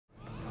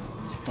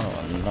Oh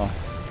no.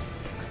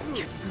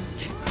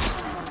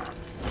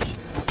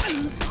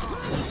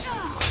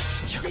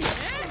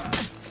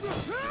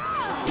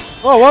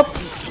 Oh, what?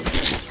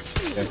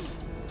 Okay.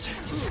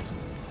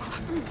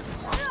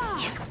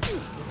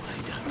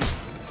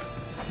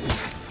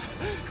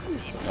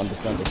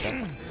 Understand this,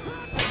 huh?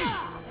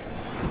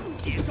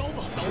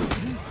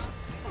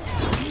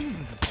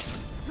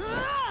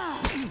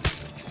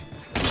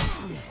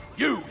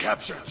 You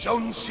captured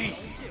Zone C.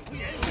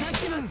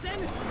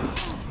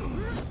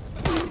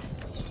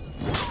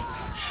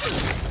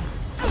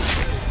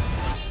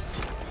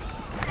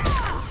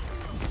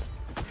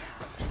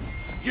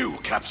 You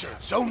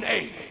captured Zone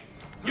A.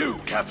 You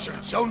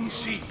captured Zone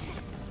C.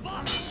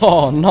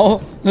 Oh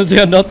no, they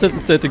are not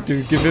hesitating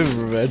to give him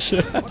revenge.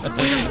 Yeah,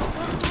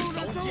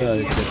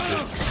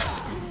 exactly.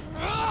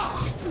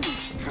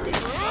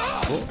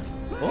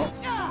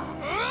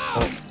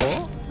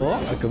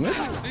 Oh, I commit?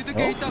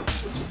 Oh.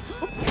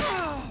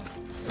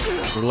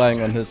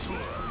 Relying on his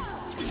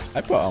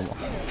hyper armor.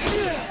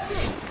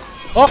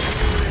 Oh!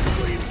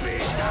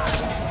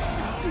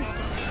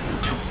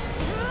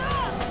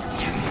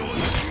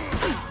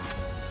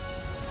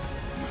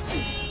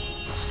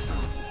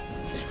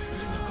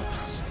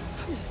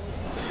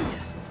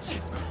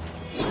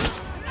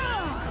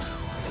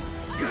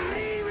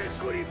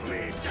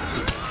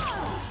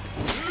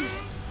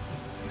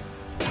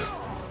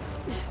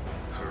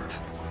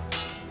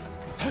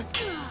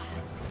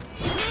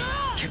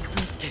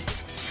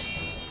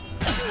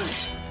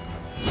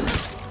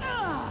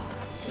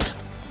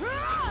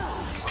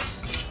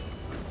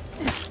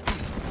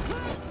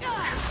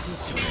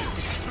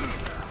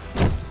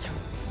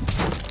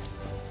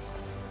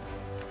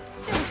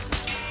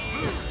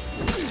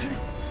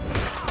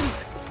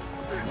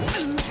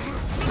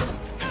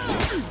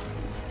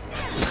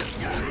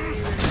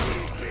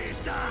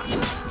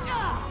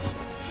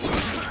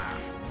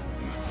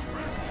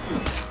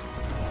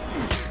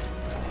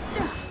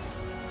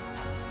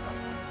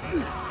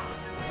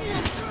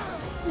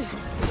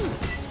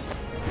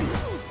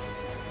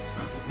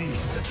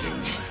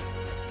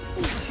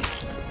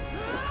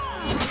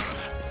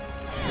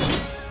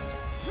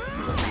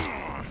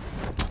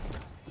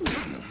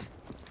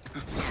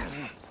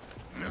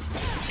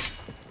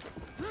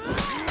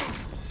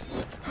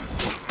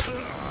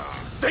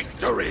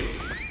 Victory!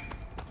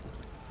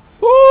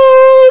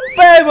 Woo,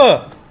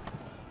 baby!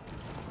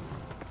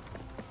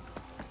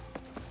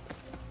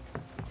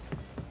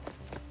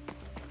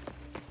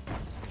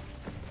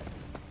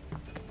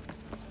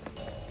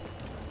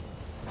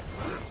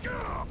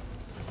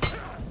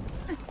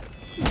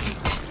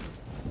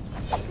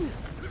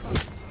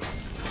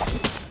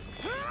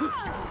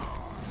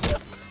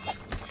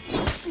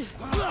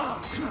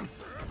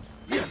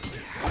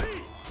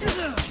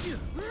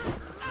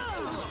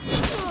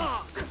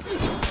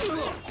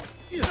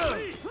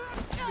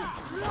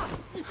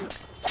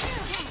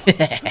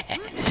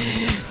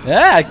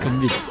 Yeah, I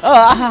commit.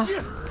 Ah.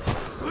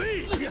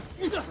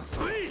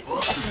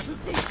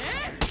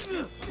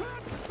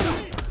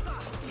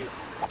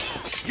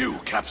 You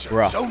captured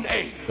Bruh. Zone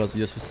A. Because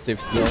you just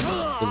safe zone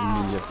doesn't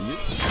mean you have to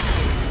use.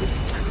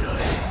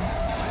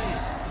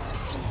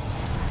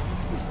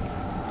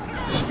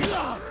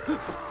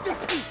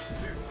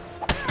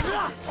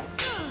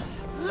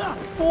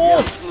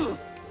 Oh.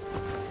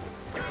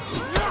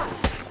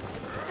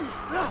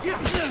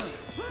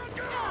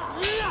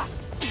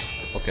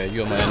 Okay,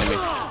 you are my enemy.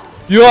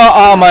 You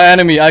are my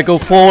enemy. I go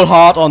full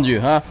hard on you,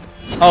 huh?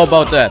 How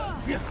about that?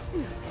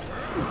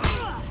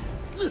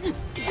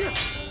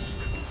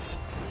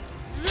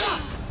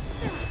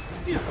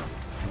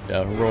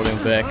 Yeah, rolling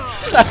back.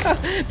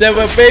 They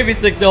were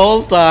babysitting the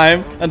whole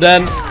time, and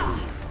then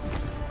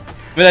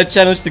when I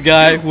challenged the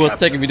guy who was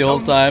taking me the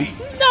whole time,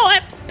 no, I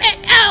have to back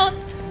out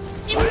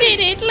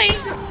immediately.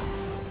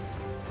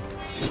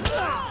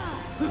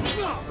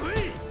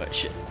 Oh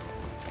shit!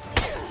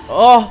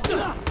 Oh!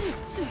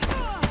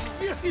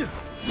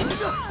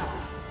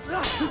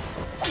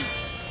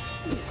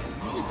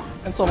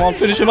 Can someone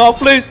finish him off,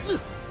 please?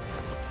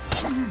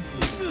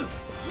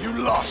 You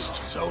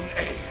lost Zone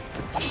A.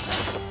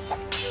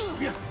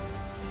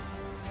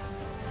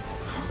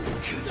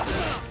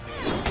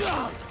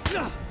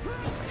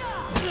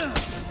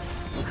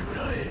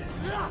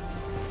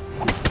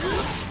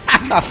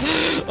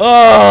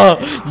 Oh,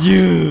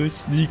 you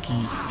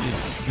sneaky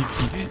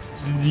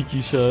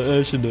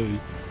Shinobi.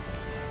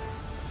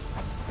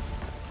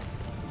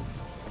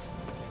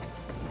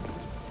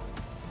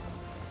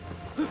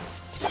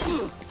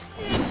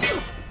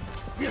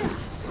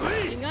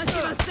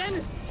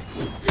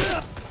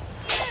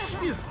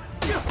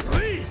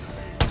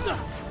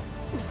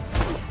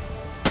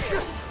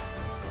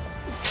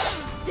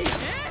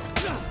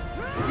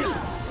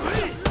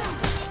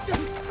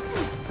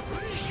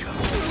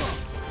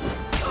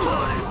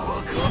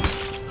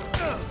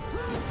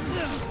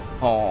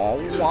 Oh,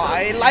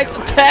 why light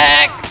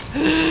attack?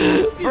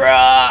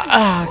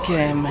 Bruh!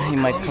 Okay, he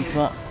might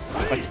confirm.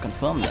 Try to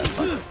confirm that,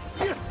 but.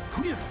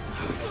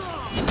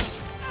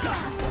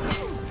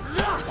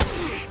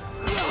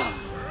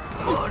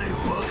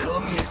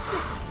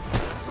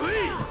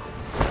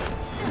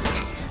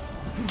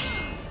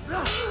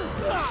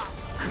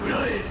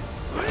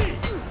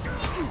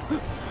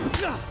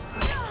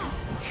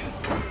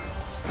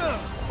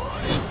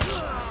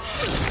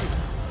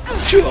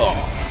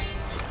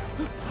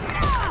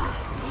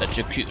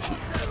 Execution.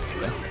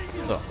 Okay.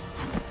 So,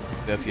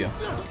 wir haben hier.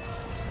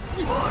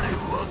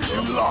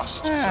 You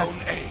lost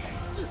Zone A.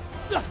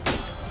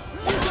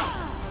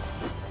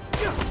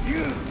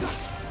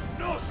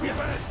 No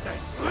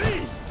superestes.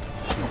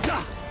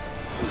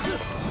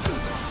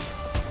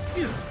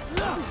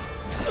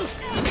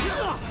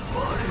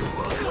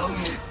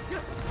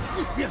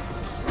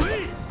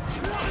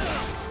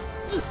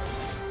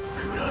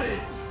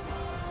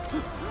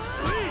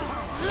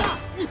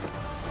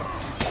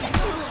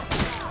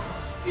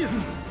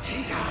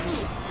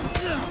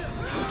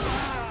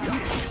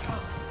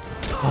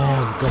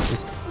 Oh Gott,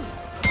 das...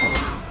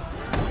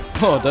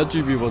 Oh, that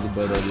GB was a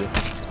bad idea.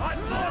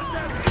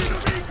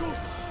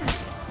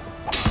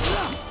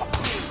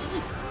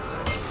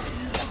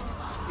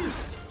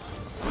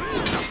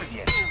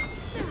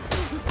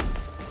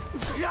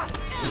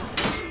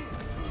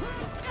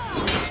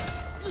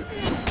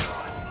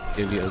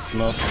 Ilias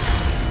Must.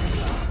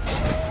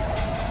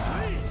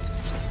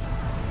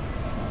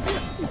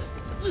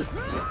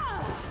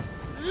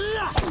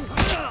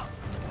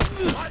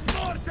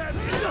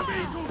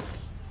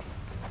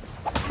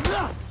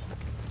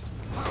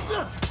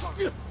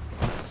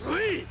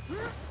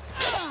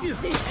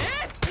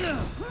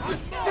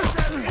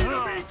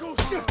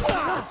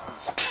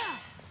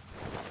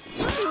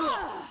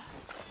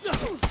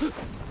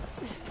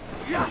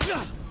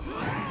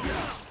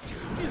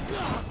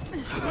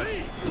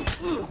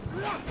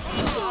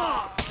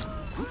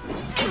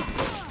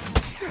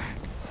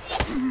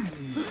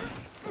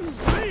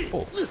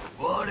 Oh.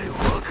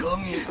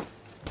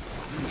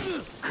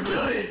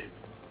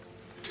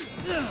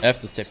 I have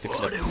to save the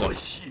clip, so.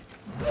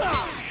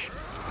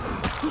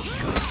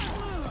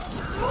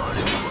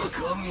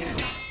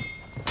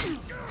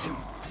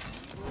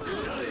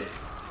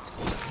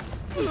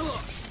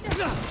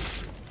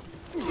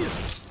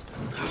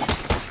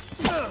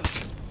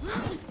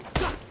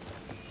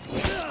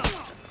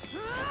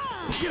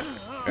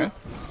 Okay.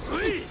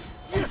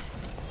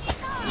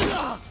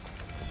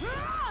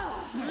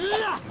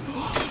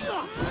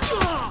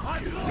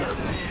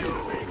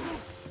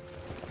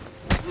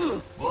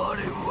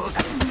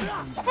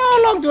 How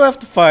long do I have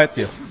to fight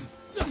here?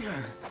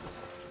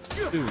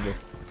 Dude.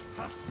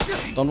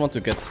 Don't want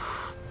to get...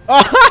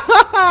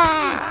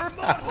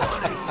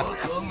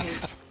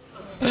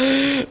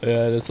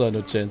 Yeah, there's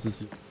no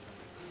chances.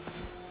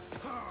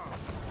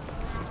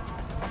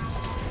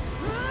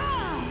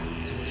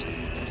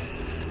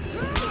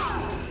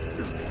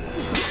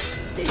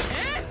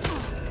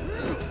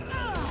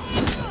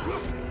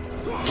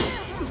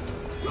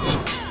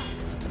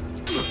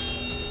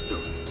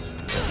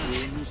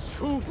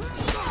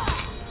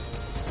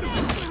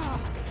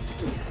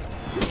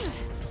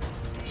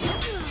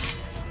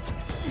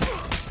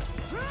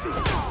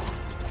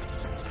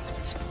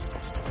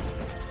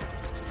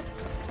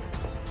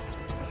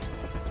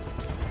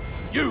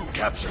 You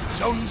captured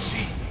Zone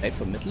C. Wait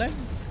for mid lane?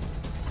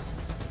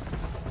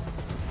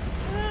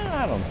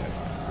 I don't know.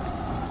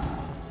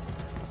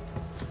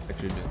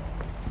 Actually do.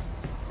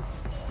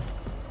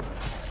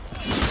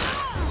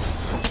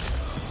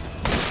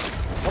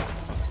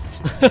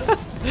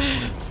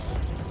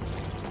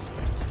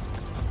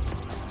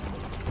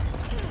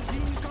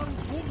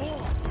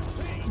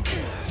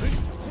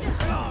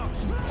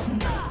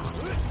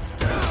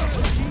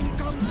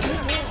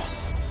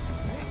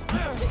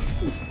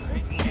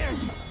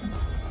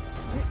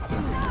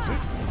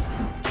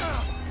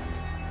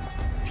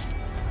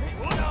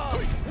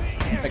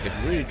 Make it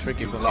really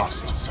tricky for me.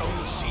 Lost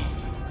Zone C.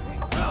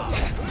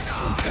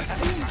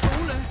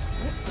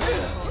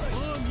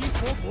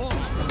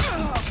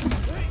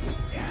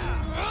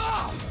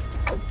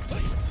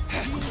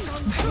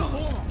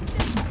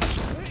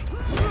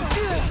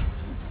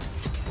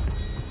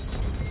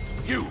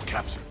 You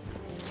captured.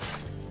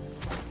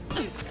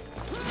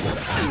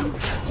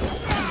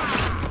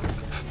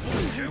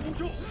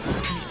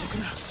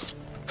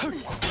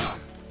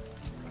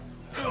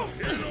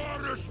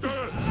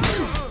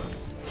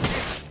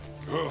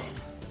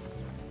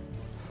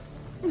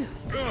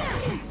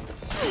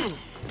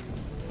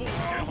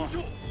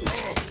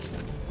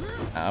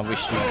 I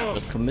wish you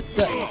just commit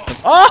that.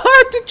 Oh,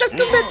 I did just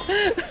commit!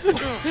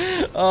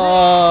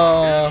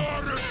 Oh,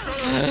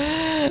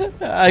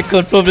 I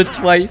confirmed it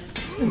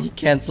twice and he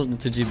cancelled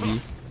into GB.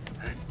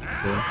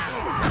 Yeah.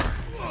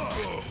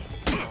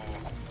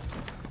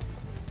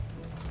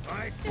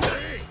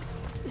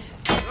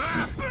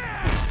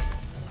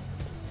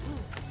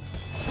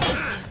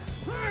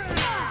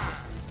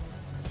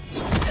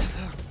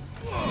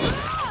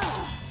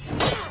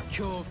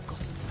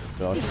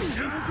 God,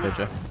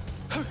 Roger.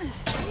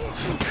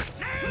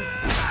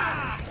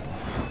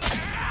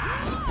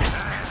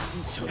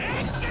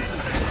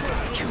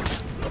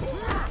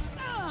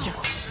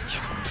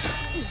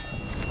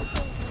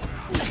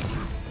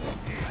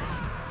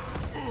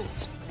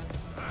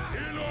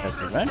 That's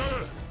the run.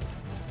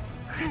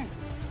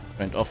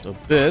 Went off a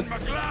bit.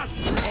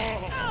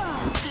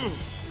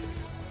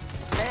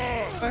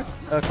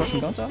 Caution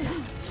counter.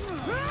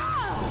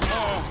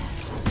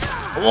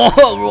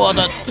 Oh, what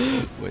that?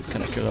 Wait,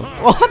 can I kill him?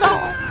 Oh no!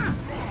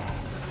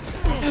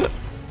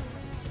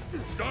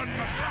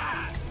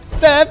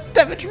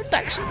 Damage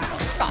reduction.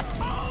 God.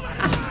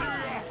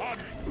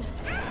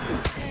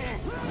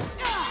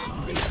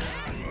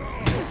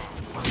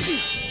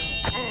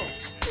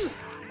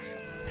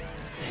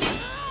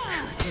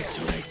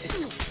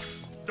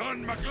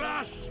 Done my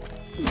glass.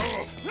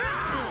 Done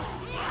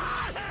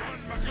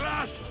my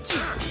glass.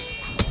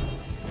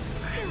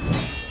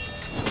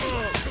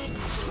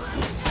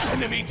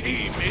 Enemy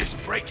team is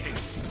breaking.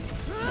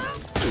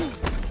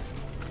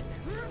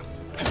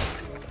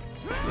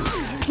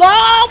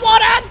 No,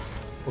 what?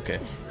 Okay.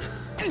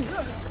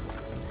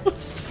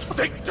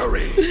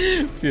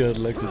 Victory. Feel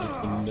like this is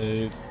a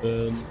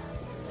Nathan.